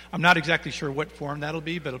 And I'm not exactly sure what form that'll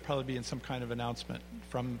be, but it'll probably be in some kind of announcement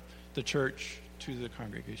from the church to the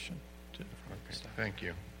congregation. Thank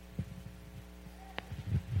you.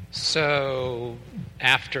 So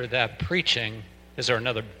after that preaching, is there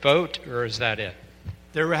another vote, or is that it?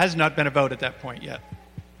 There has not been a vote at that point yet.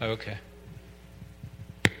 Okay.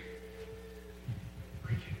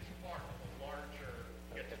 Preaching is part of a larger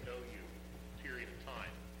get-to-know-you period of time.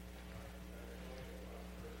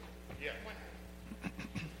 Yeah.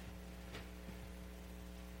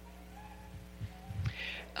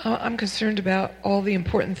 I'm concerned about all the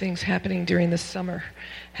important things happening during the summer.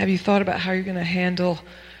 Have you thought about how you're going to handle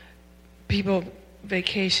people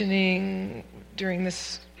vacationing during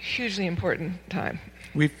this hugely important time?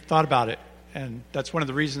 We've thought about it, and that's one of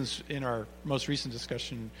the reasons in our most recent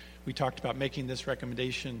discussion we talked about making this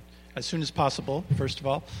recommendation as soon as possible, first of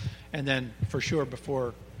all, and then for sure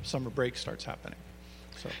before summer break starts happening.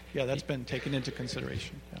 So, yeah, that's been taken into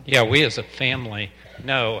consideration. Yeah, we as a family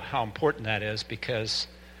know how important that is because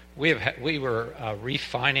we were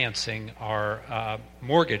refinancing our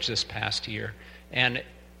mortgage this past year, and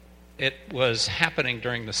it was happening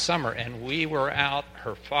during the summer, and we were out,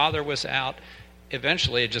 her father was out.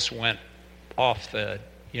 Eventually it just went off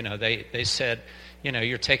they said,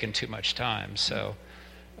 you're taking too much time. So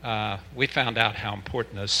we found out how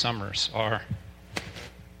important those summers are.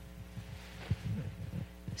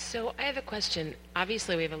 So I have a question.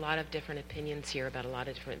 Obviously we have a lot of different opinions here about a lot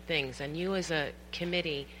of different things. And you as a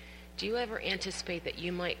committee, do you ever anticipate that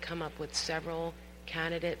you might come up with several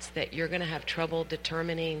candidates that you're going to have trouble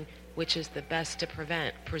determining which is the best to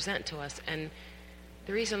present to us? And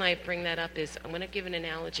the reason I bring that up is I'm going to give an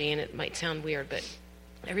analogy, and it might sound weird, but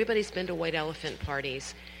everybody's been to white elephant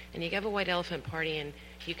parties, and you have a white elephant party, and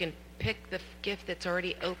you can pick the gift that's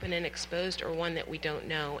already open and exposed or one that we don't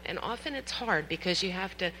know. And often it's hard because you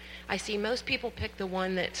have to, I see most people pick the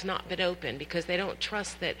one that's not been open because they don't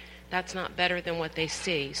trust that that's not better than what they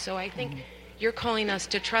see. So I think you're calling us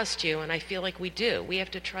to trust you, and I feel like we do. We have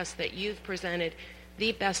to trust that you've presented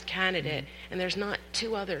the best candidate, and there's not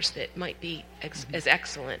two others that might be as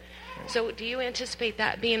excellent. So do you anticipate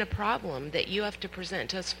that being a problem, that you have to present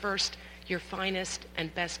to us first your finest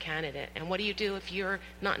and best candidate? And what do you do if you're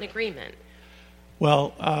not in agreement?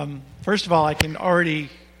 Well, first of all, I can already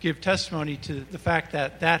give testimony to the fact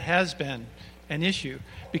that that has been an issue,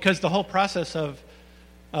 because the whole process of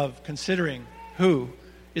considering who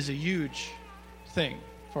is a huge thing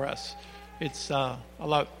for us. It's a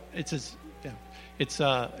lot. It's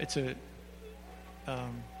a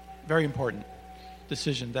very important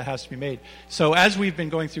decision that has to be made. So as we've been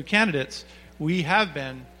going through candidates, we have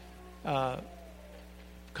been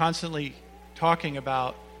constantly talking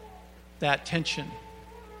about that tension,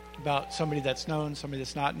 about somebody that's known, somebody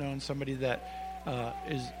that's not known, somebody that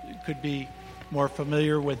could be more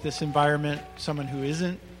familiar with this environment, someone who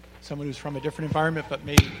isn't, someone who's from a different environment but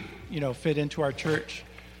may fit into our church.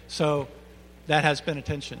 So that has been a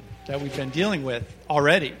tension that we've been dealing with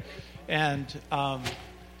already. And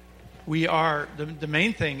we are, the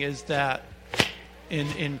main thing is that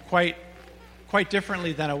in quite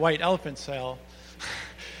differently than a white elephant sale,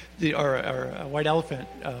 or a white elephant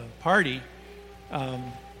party,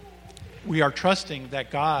 we are trusting that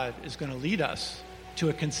God is going to lead us to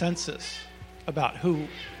a consensus about who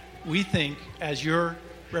we think, as your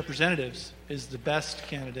representatives, is the best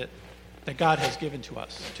candidate that God has given to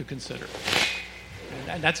us to consider.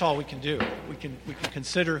 And that's all we can do. We can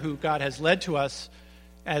consider who God has led to us,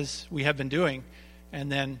 as we have been doing,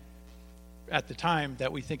 and then at the time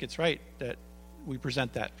that we think it's right, that we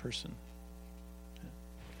present that person.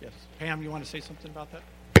 Yes. Pam, you want to say something about that?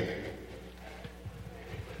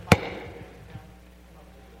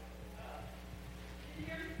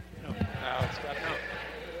 No.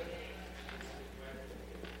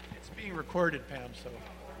 It's being recorded, Pam, so.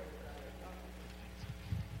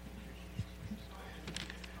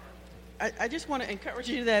 I just want to encourage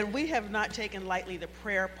you that we have not taken lightly the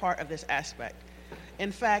prayer part of this aspect.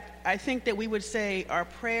 In fact, I think that we would say our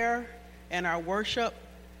prayer and our worship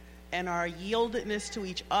and our yieldedness to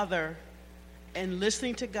each other and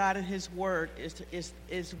listening to God and His Word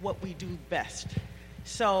is what we do best.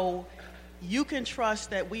 So you can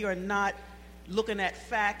trust that we are not looking at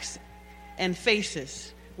facts and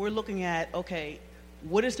faces, we're looking at, okay,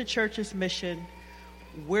 what is the church's mission?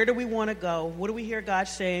 Where do we want to go? What do we hear God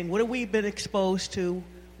saying? What have we been exposed to?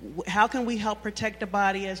 How can we help protect the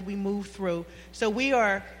body as we move through? So we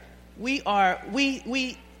have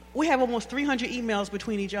almost 300 emails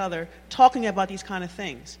between each other talking about these kind of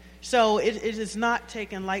things. So it is not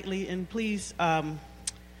taken lightly, and please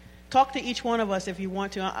talk to each one of us if you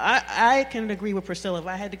want to. I can agree with Priscilla. If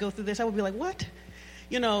I had to go through this, I would be like, what?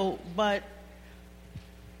 But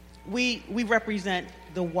we represent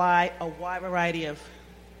a wide variety of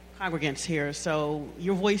congregants here, so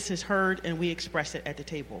your voice is heard, and we express it at the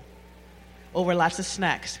table over lots of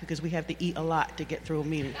snacks because we have to eat a lot to get through a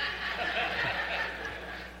meeting.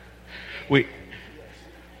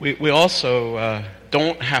 We also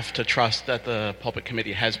don't have to trust that the pulpit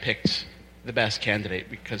committee has picked the best candidate,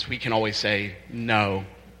 because we can always say no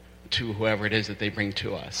to whoever it is that they bring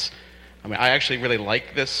to us. I mean, I actually really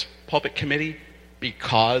like this pulpit committee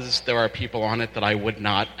because there are people on it that I would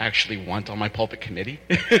not actually want on my pulpit committee.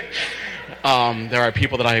 There are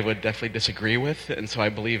people that I would definitely disagree with, and so I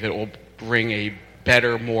believe it will bring a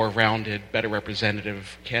better, more rounded, better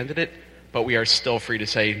representative candidate, but we are still free to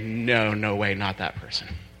say, no way, not that person.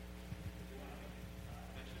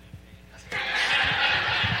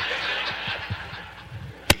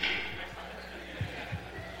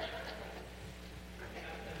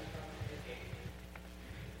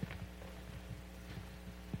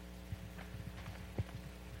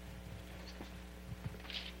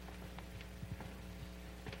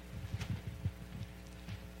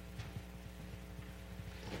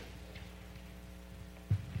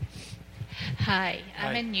 Hi,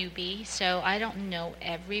 I'm a newbie, so I don't know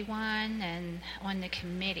everyone and on the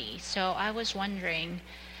committee. So I was wondering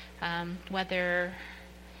whether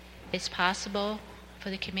it's possible for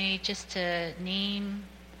the committee just to name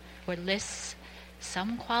or list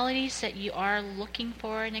some qualities that you are looking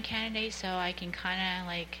for in a candidate, so I can kind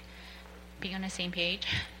of be on the same page.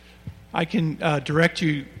 I can direct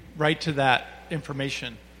you right to that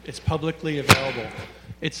information. It's publicly available.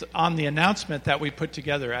 It's on the announcement that we put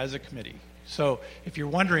together as a committee. So if you're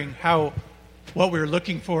wondering what we're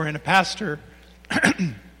looking for in a pastor,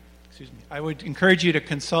 excuse me, I would encourage you to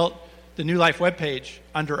consult the New Life webpage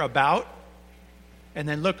under About, and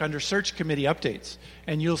then look under Search Committee Updates,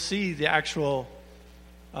 and you'll see the actual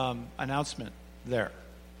announcement there.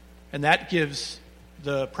 And that gives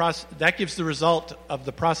the result of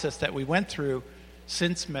the process that we went through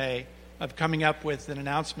since May of coming up with an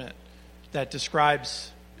announcement that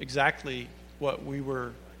describes exactly what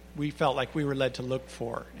we felt like we were led to look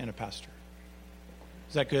for in a pastor.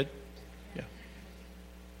 Is that good? Yeah.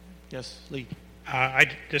 Yes, Lee.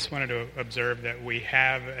 I just wanted to observe that we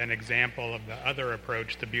have an example of the other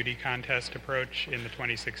approach, the beauty contest approach, in the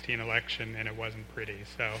 2016 election, and it wasn't pretty.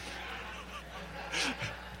 So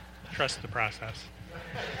trust the process.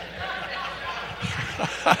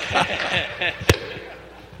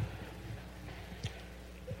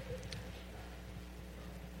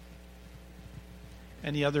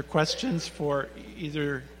 Any other questions for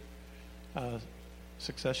either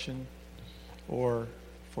succession or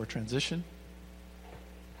for transition?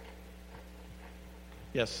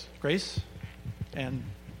 Yes, Grace? And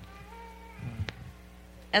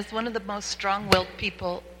as one of the most strong-willed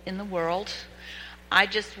people in the world, I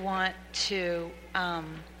just want to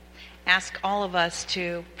ask all of us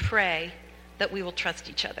to pray that we will trust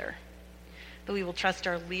each other, that we will trust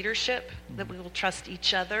our leadership, that we will trust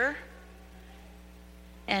each other,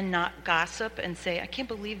 and not gossip and say, I can't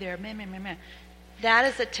believe they're meh. That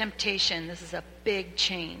is a temptation. This is a big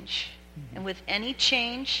change. Mm-hmm. And with any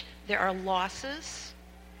change, there are losses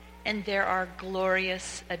and there are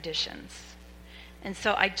glorious additions. And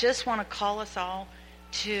so I just want to call us all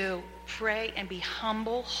to pray and be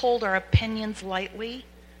humble, hold our opinions lightly.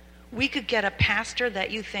 We could get a pastor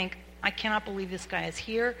that you think, I cannot believe this guy is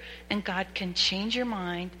here, and God can change your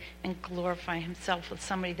mind and glorify himself with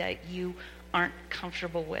somebody that you aren't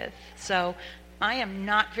comfortable with. So I am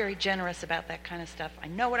not very generous about that kind of stuff. I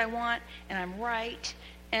know what I want, and I'm right,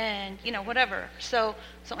 and whatever. So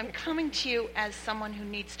I'm coming to you as someone who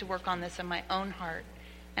needs to work on this in my own heart,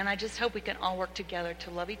 and I just hope we can all work together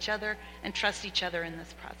to love each other and trust each other in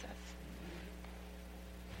this process.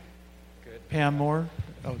 Good. Pam Moore.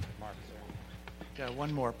 Oh, Mark. Yeah,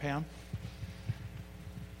 one more. Pam.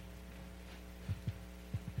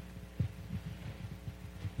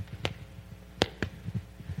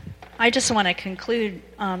 I just want to conclude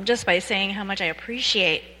just by saying how much I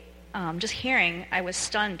appreciate just hearing. I was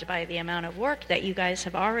stunned by the amount of work that you guys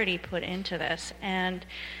have already put into this. And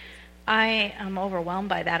I am overwhelmed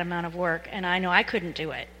by that amount of work, and I know I couldn't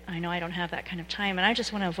do it. I know I don't have that kind of time, and I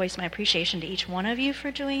just want to voice my appreciation to each one of you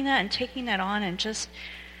for doing that and taking that on and just,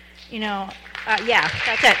 yeah,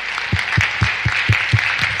 that's it.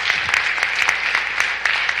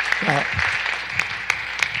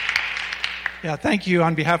 Yeah, thank you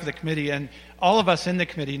on behalf of the committee, and all of us in the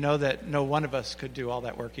committee know that no one of us could do all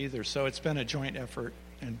that work either, so it's been a joint effort.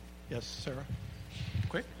 And yes, Sarah?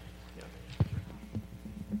 Quick?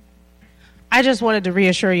 I just wanted to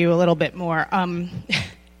reassure you a little bit more,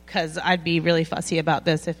 because I'd be really fussy about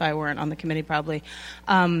this if I weren't on the committee probably.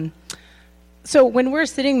 So when we're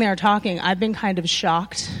sitting there talking, I've been kind of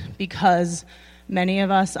shocked because many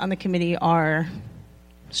of us on the committee are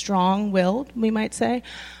strong-willed, we might say.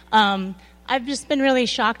 I've just been really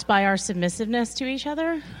shocked by our submissiveness to each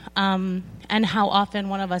other, and how often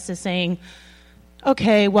one of us is saying,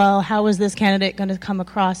 okay, well, how is this candidate going to come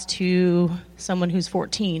across to someone who's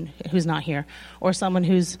 14 who's not here, or someone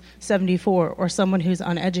who's 74, or someone who's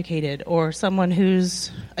uneducated, or someone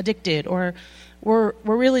who's addicted, or we're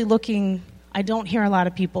really looking. I don't hear a lot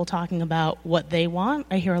of people talking about what they want.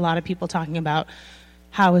 I hear a lot of people talking about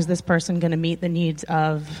how is this person going to meet the needs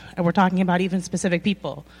of, and we're talking about even specific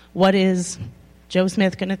people. What is Joe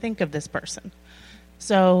Smith going to think of this person?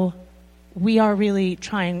 So we are really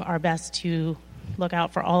trying our best to look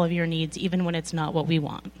out for all of your needs, even when it's not what we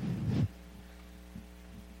want.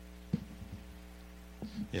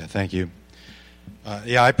 Yeah, thank you.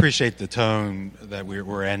 I appreciate the tone that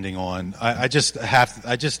we're ending on. I just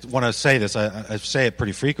want to say this. I say it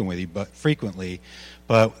pretty frequently, but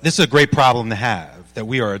this is a great problem to have, that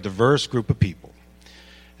we are a diverse group of people.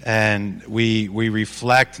 And we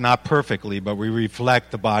reflect, not perfectly, but we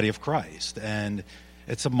reflect the body of Christ. And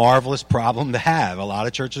it's a marvelous problem to have. A lot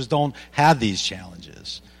of churches don't have these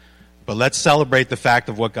challenges. But let's celebrate the fact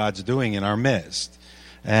of what God's doing in our midst.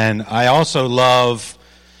 And I also love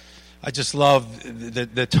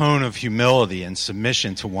the tone of humility and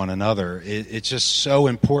submission to one another. It's just so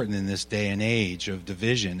important in this day and age of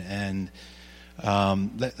division. And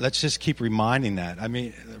let's just keep reminding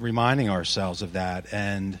ourselves of that.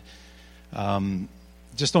 And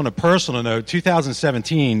just on a personal note,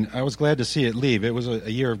 2017, I was glad to see it leave. It was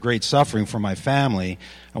a year of great suffering for my family.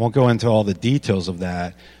 I won't go into all the details of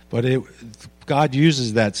that, but God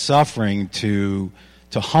uses that suffering to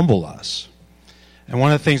humble us. And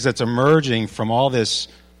one of the things that's emerging from all this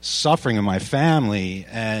suffering in my family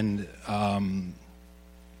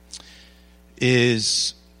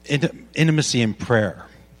is intimacy in prayer.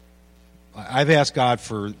 I've asked God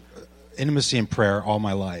for intimacy in prayer all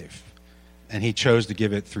my life, and He chose to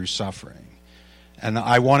give it through suffering. And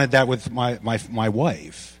I wanted that with my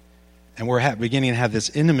wife, and we're beginning to have this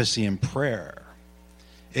intimacy in prayer.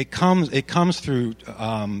 It comes through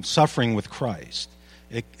suffering with Christ.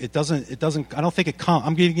 It doesn't. I don't think it comes.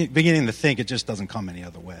 I'm beginning to think it just doesn't come any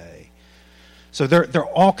other way. So there are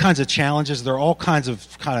all kinds of challenges. There are all kinds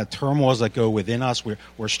of turmoils that go within us.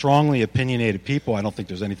 We're strongly opinionated people. I don't think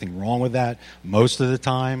there's anything wrong with that most of the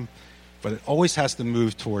time, but it always has to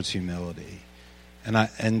move towards humility.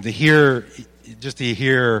 And to hear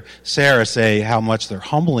Sarah say how much they're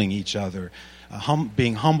humbling each other,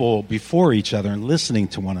 being humble before each other and listening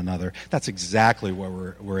to one another, that's exactly what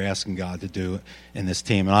we're asking God to do in this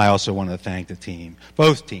team. And I also want to thank the team,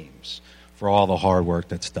 both teams, for all the hard work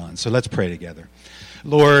that's done. So let's pray together.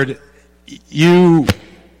 Lord, you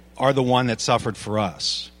are the one that suffered for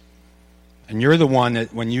us. And you're the one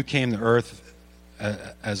that when you came to earth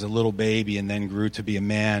as a little baby and then grew to be a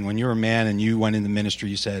man, when you were a man and you went into ministry,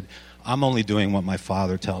 you said, I'm only doing what my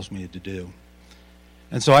Father tells me to do.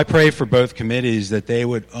 And so I pray for both committees that they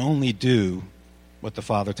would only do what the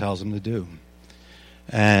Father tells them to do.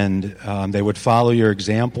 And they would follow your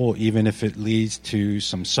example, even if it leads to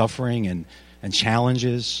some suffering and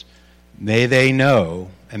challenges. May they know,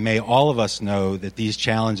 and may all of us know, that these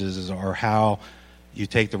challenges are how you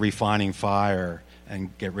take the refining fire and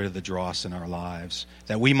get rid of the dross in our lives,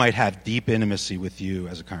 that we might have deep intimacy with you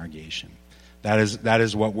as a congregation. That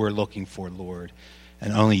is what we're looking for, Lord.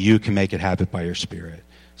 And only you can make it happen by your Spirit.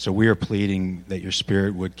 So we are pleading that your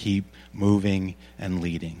Spirit would keep moving and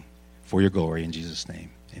leading for your glory in Jesus' name.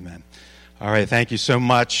 Amen. All right, thank you so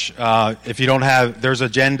much. If you don't have, there's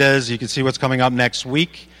agendas. You can see what's coming up next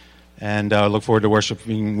week. And look forward to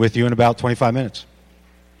worshiping with you in about 25 minutes.